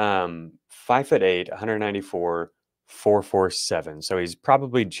 5'8", 194, 447. So he's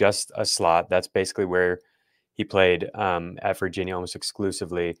probably just a slot. That's basically where he played at Virginia almost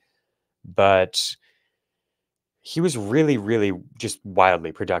exclusively. But he was really, really just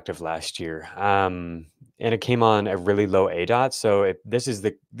wildly productive last year. And it came on a really low ADOT. So this is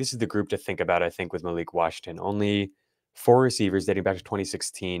the group to think about, I think, with Malik Washington. Only 4 receivers dating back to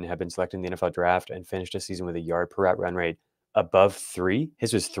 2016 have been selected in the NFL draft and finished a season with a yard per route run rate above 3.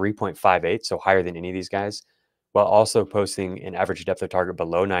 His was 3.58, so higher than any of these guys, while also posting an average depth of target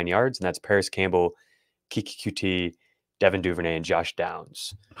below 9 yards. And that's Paris Campbell, Kiki QT, Devin Duvernay, and Josh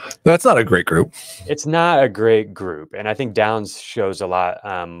Downs. That's not a great group. It's not a great group. And I think Downs shows a lot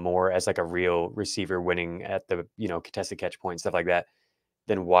more as like a real receiver winning at the, contested catch point, stuff like that,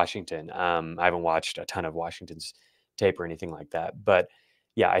 than Washington. I haven't watched a ton of Washington's tape or anything like that. But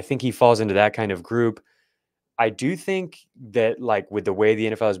yeah, I think he falls into that kind of group. I do think that, like, with the way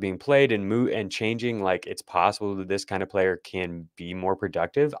the NFL is being played and changing, like, it's possible that this kind of player can be more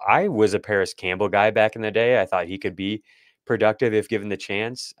productive. I was a Paris Campbell guy back in the day. I thought he could be productive if given the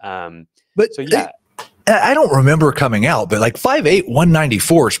chance. But so yeah, I don't remember coming out, but like 5'8",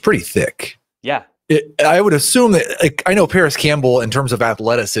 194 is pretty thick. Yeah. I would assume that, like, I know Paris Campbell in terms of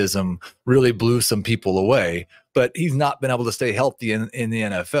athleticism really blew some people away, but he's not been able to stay healthy in the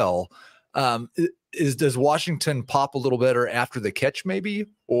NFL. Does Washington pop a little better after the catch, maybe,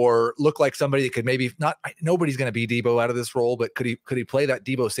 or look like somebody that could maybe not? Nobody's going to be Debo out of this role, but could he play that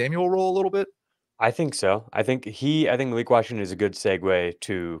Debo Samuel role a little bit? I think so. I think Malik Washington is a good segue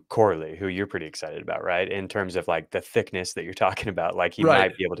to Corley, who you're pretty excited about, right? In terms of like the thickness that you're talking about, like he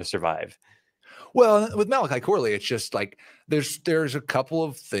might be able to survive. Well, with Malachi Corley, it's just like there's a couple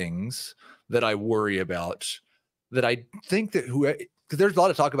of things that I worry about that I think that because there's a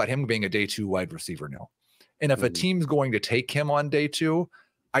lot of talk about him being a day 2 wide receiver now. And if a team's going to take him on day 2,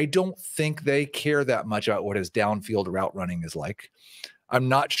 I don't think they care that much about what his downfield route running is like. I'm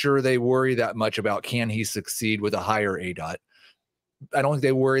not sure they worry that much about can he succeed with a higher ADOT. I don't think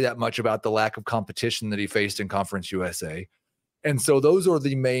they worry that much about the lack of competition that he faced in Conference USA. And so those are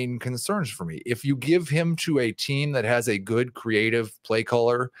the main concerns for me. If you give him to a team that has a good creative play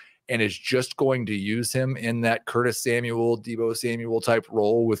caller and is just going to use him in that Curtis Samuel, Debo Samuel type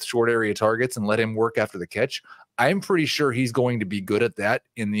role with short area targets and let him work after the catch, I'm pretty sure he's going to be good at that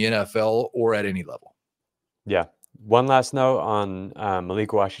in the NFL or at any level. Yeah. One last note on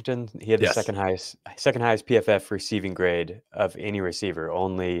Malik Washington. He had the second highest PFF receiving grade of any receiver.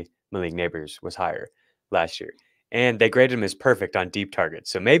 Only Malik Neighbors was higher last year. And they graded him as perfect on deep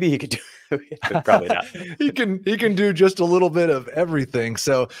targets. So maybe he could do it, but probably not. he can do just a little bit of everything.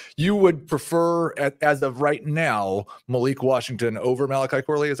 So you would prefer, as of right now, Malik Washington over Malachi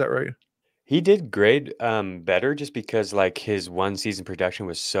Corley, is that right? He did grade better just because like his 1 season production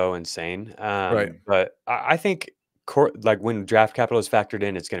was so insane. Right. But I think like when draft capital is factored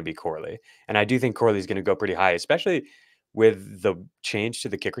in, it's going to be Corley. And I do think Corley is going to go pretty high, especially with the change to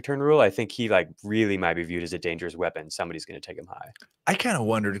the kick return rule. I think he like really might be viewed as a dangerous weapon. Somebody's going to take him high. I kind of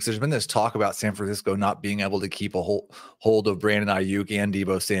wondered because there's been this talk about San Francisco not being able to keep a hold of Brandon Ayuk and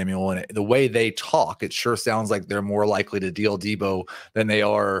Debo Samuel. And the way they talk, it sure sounds like they're more likely to deal Debo than they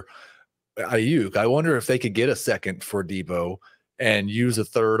are Ayuk. I wonder if they could get a second for Debo and use a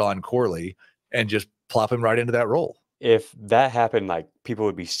third on Corley and just plop him right into that role. If that happened, like people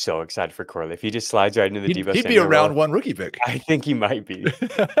would be so excited for Corley. If he just slides right into the Debo, he'd be a round 1 rookie pick. I think he might be,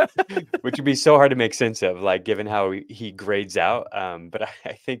 which would be so hard to make sense of, like given how he grades out. But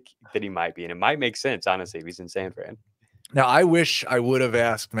I think that he might be, and it might make sense honestly if he's in San Fran. Now, I wish I would have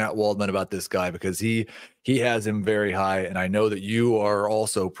asked Matt Waldman about this guy because he has him very high, and I know that you are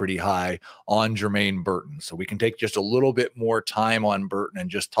also pretty high on Jermaine Burton. So we can take just a little bit more time on Burton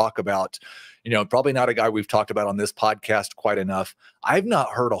and just talk about, probably not a guy we've talked about on this podcast quite enough. I've not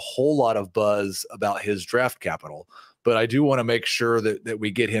heard a whole lot of buzz about his draft capital, but I do want to make sure that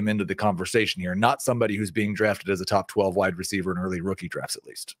we get him into the conversation here. Not somebody who's being drafted as a top 12 wide receiver in early rookie drafts, at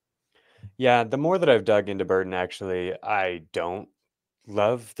least. Yeah, the more that I've dug into Burton, actually, I don't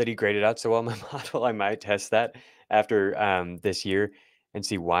love that he graded out so well in my model. I might test that after this year and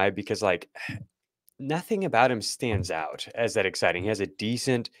see why, because like nothing about him stands out as that exciting. He has a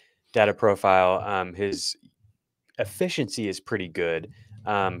decent data profile. His efficiency is pretty good.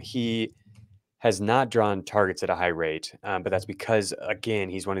 He has not drawn targets at a high rate, but that's because, again,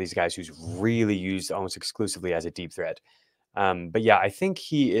 he's one of these guys who's really used almost exclusively as a deep threat. But yeah, I think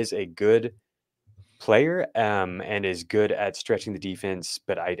he is a good player and is good at stretching the defense,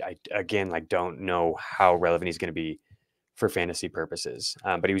 but I again like don't know how relevant he's going to be for fantasy purposes.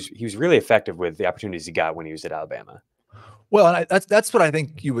 But he was really effective with the opportunities he got when he was at Alabama. Well, and that's what I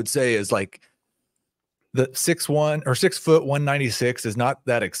think you would say is like the 6'1" or 6 foot 196 is not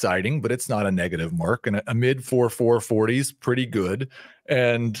that exciting, but it's not a negative mark, and a mid 4.4 40 is pretty good.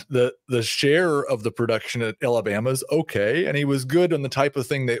 And the share of the production at Alabama is okay, and he was good on the type of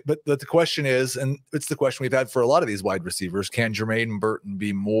thing that. But the question is, and it's the question we've had for a lot of these wide receivers: can Jermaine Burton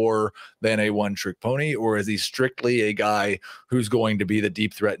be more than a one-trick pony, or is he strictly a guy who's going to be the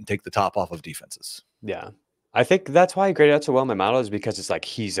deep threat and take the top off of defenses? Yeah. I think that's why he graded out so well in my model, is because it's like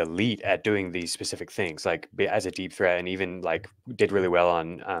he's elite at doing these specific things, like as a deep threat, and even like did really well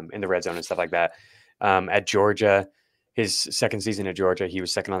on in the red zone and stuff like that. At Georgia, his second season at Georgia, he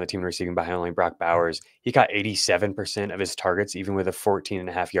was second on the team in receiving behind only Brock Bowers. He got 87% of his targets, even with a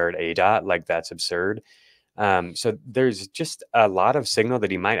 14.5-yard ADOT. Like, that's absurd. So there's just a lot of signal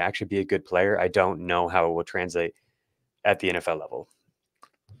that he might actually be a good player. I don't know how it will translate at the NFL level.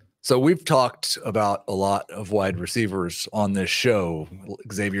 So we've talked about a lot of wide receivers on this show: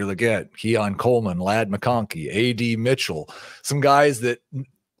 Xavier Legette, Keon Coleman, McConkey, Adonai Mitchell, some guys that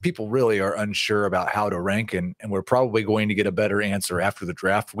people really are unsure about how to rank, and we're probably going to get a better answer after the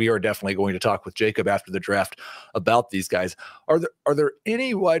draft. We are definitely going to talk with Jacob after the draft about these guys. Are there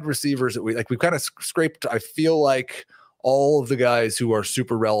any wide receivers that we've kind of scraped, I feel like, all of the guys who are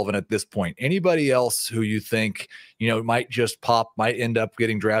super relevant at this point? Anybody else who you think, might just pop, might end up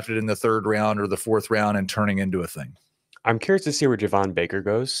getting drafted in the 3rd round or the 4th round and turning into a thing? I'm curious to see where Javon Baker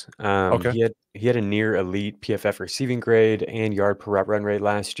goes. Okay. He had a near elite PFF receiving grade and yard per route run rate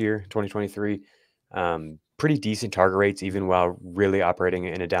last year, 2023. Pretty decent target rates, even while really operating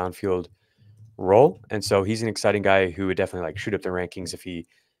in a downfield role. And so he's an exciting guy who would definitely like shoot up the rankings if he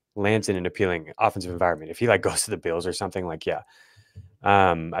lands in an appealing offensive environment. If he like goes to the Bills or something, like, yeah,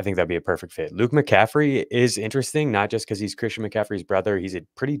 I think that'd be a perfect fit. Luke McCaffrey is interesting, not just because he's Christian McCaffrey's brother. He's a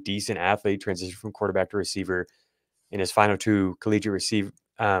pretty decent athlete, transitioned from quarterback to receiver. In his final 2 collegiate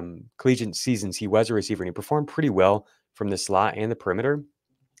seasons, he was a receiver, and he performed pretty well from the slot and the perimeter.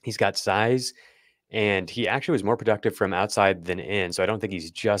 He's got size, and he actually was more productive from outside than in. So I don't think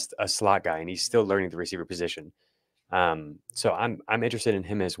he's just a slot guy, and he's still learning the receiver position. So I'm interested in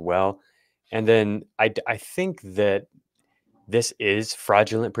him as well. And then I think that this is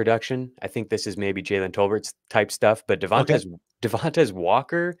fraudulent production. I think this is maybe Jalen Tolbert's type stuff, but Devontez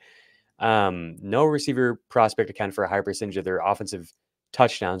Walker, no receiver prospect accounted for a higher percentage of their offensive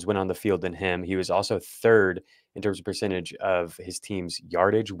touchdowns when on the field than him. He was also 3rd in terms of percentage of his team's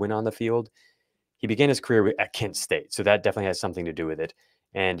yardage when on the field. He began his career at Kent State, so that definitely has something to do with it.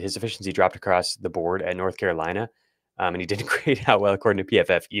 And his efficiency dropped across the board at North Carolina, and he didn't grade out well according to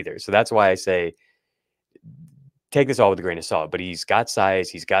PFF either. So that's why I say take this all with a grain of salt. But he's got size,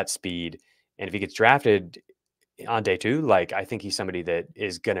 he's got speed, and if he gets drafted on day 2, like, I think he's somebody that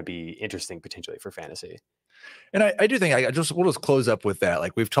is going to be interesting potentially for fantasy. And I do think we'll just close up with that.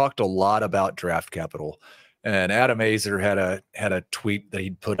 Like, we've talked a lot about draft capital, and Adam Azer had a tweet that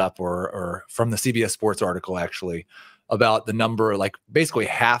he'd put up or from the CBS Sports article, actually, about the number, like basically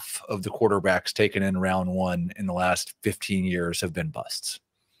half of the quarterbacks taken in round 1 in the last 15 years have been busts.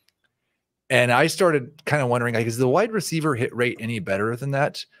 And I started kind of wondering, like, is the wide receiver hit rate any better than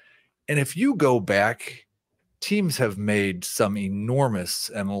that? And if you go back, teams have made some enormous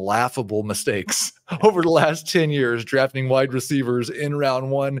and laughable mistakes over the last 10 years, drafting wide receivers in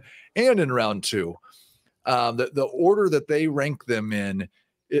round 1 and in round 2. The order that they rank them in,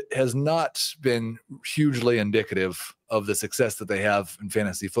 it has not been hugely indicative of the success that they have in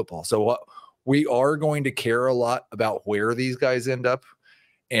fantasy football. So we are going to care a lot about where these guys end up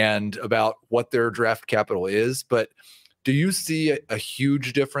and about what their draft capital is. But do you see a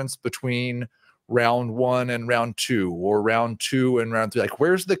huge difference between round 1 and round 2, or round 2 and round 3? Like,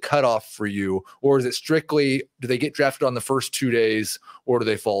 where's the cutoff for you? Or is it strictly, do they get drafted on the first 2 days, or do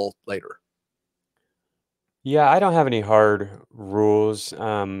they fall later? Yeah, I don't have any hard rules.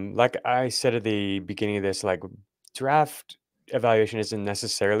 Like I said at the beginning of this, like, draft evaluation isn't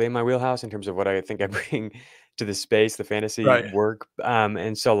necessarily in my wheelhouse in terms of what I think I bring to the space, the fantasy Right. work.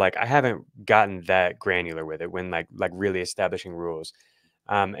 And so like I haven't gotten that granular with it when like really establishing rules.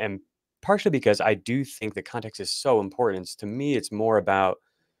 And partially because I do think the context is so important. To me, it's more about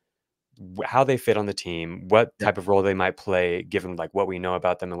how they fit on the team, what Yeah. type of role they might play, given like what we know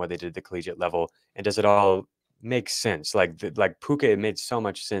about them and what they did at the collegiate level, and does it all make sense? Like Puka, it made so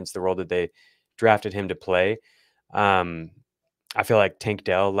much sense, the role that they drafted him to play. I feel like Tank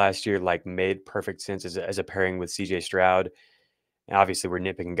Dell last year like made perfect sense as a pairing with CJ Stroud, And obviously, we're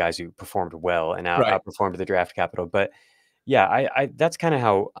nitpicking guys who performed well and Right. outperformed the draft capital. But yeah, I that's kind of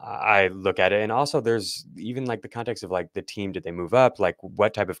how I look at it. And also, there's even like the context of like the team. Did they move up? Like,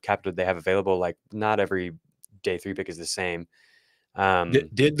 what type of capital did they have available? Like, not every day 3 pick is the same.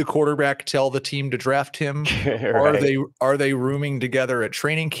 Did the quarterback tell the team to draft him? Right. Are they rooming together at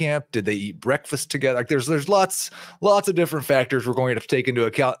training camp? Did they eat breakfast together? Like there's lots of different factors we're going to take into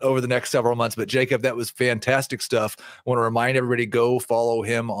account over the next several months. But Jacob, that was fantastic stuff. I want to remind everybody, go follow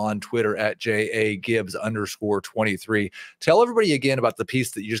him on Twitter at JAGibbs_23. Tell everybody again about the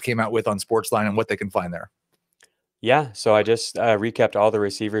piece that you just came out with on Sportsline and what they can find there. Yeah, so I just recapped all the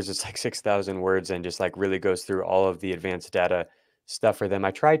receivers. It's like 6,000 words and just like really goes through all of the advanced data stuff for them.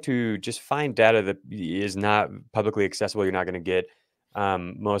 I try to just find data that is not publicly accessible. You're not going to get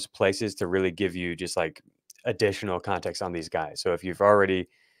most places to really give you just like additional context on these guys. So if you've already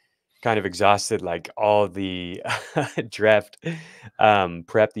kind of exhausted like all the draft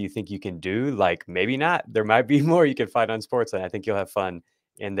prep that you think you can do, like maybe not. There might be more you can find on Sportsline. I think you'll have fun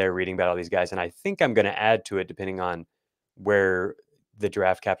in there reading about all these guys. And I think I'm going to add to it depending on where the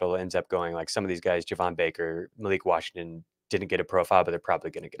draft capital ends up going. Like some of these guys, Javon Baker, Malik Washington, didn't get a profile, but they're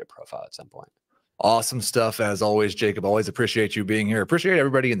probably going to get a profile at some point. Awesome stuff as always, Jacob. Always appreciate you being here. Appreciate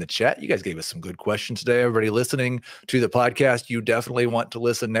everybody in the chat. You guys gave us some good questions today. Everybody listening to the podcast, you definitely want to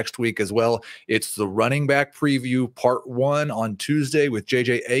listen next week as well. It's the running back preview part 1 on Tuesday with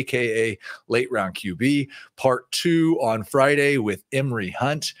JJ, aka Late Round QB. Part 2 on Friday with Emory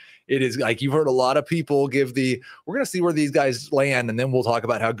Hunt. It is like you've heard a lot of people give we're going to see where these guys land, and then we'll talk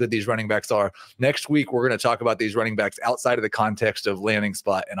about how good these running backs are. Next week, we're going to talk about these running backs outside of the context of landing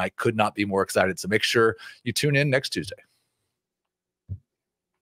spot, and I could not be more excited. So make sure you tune in next Tuesday.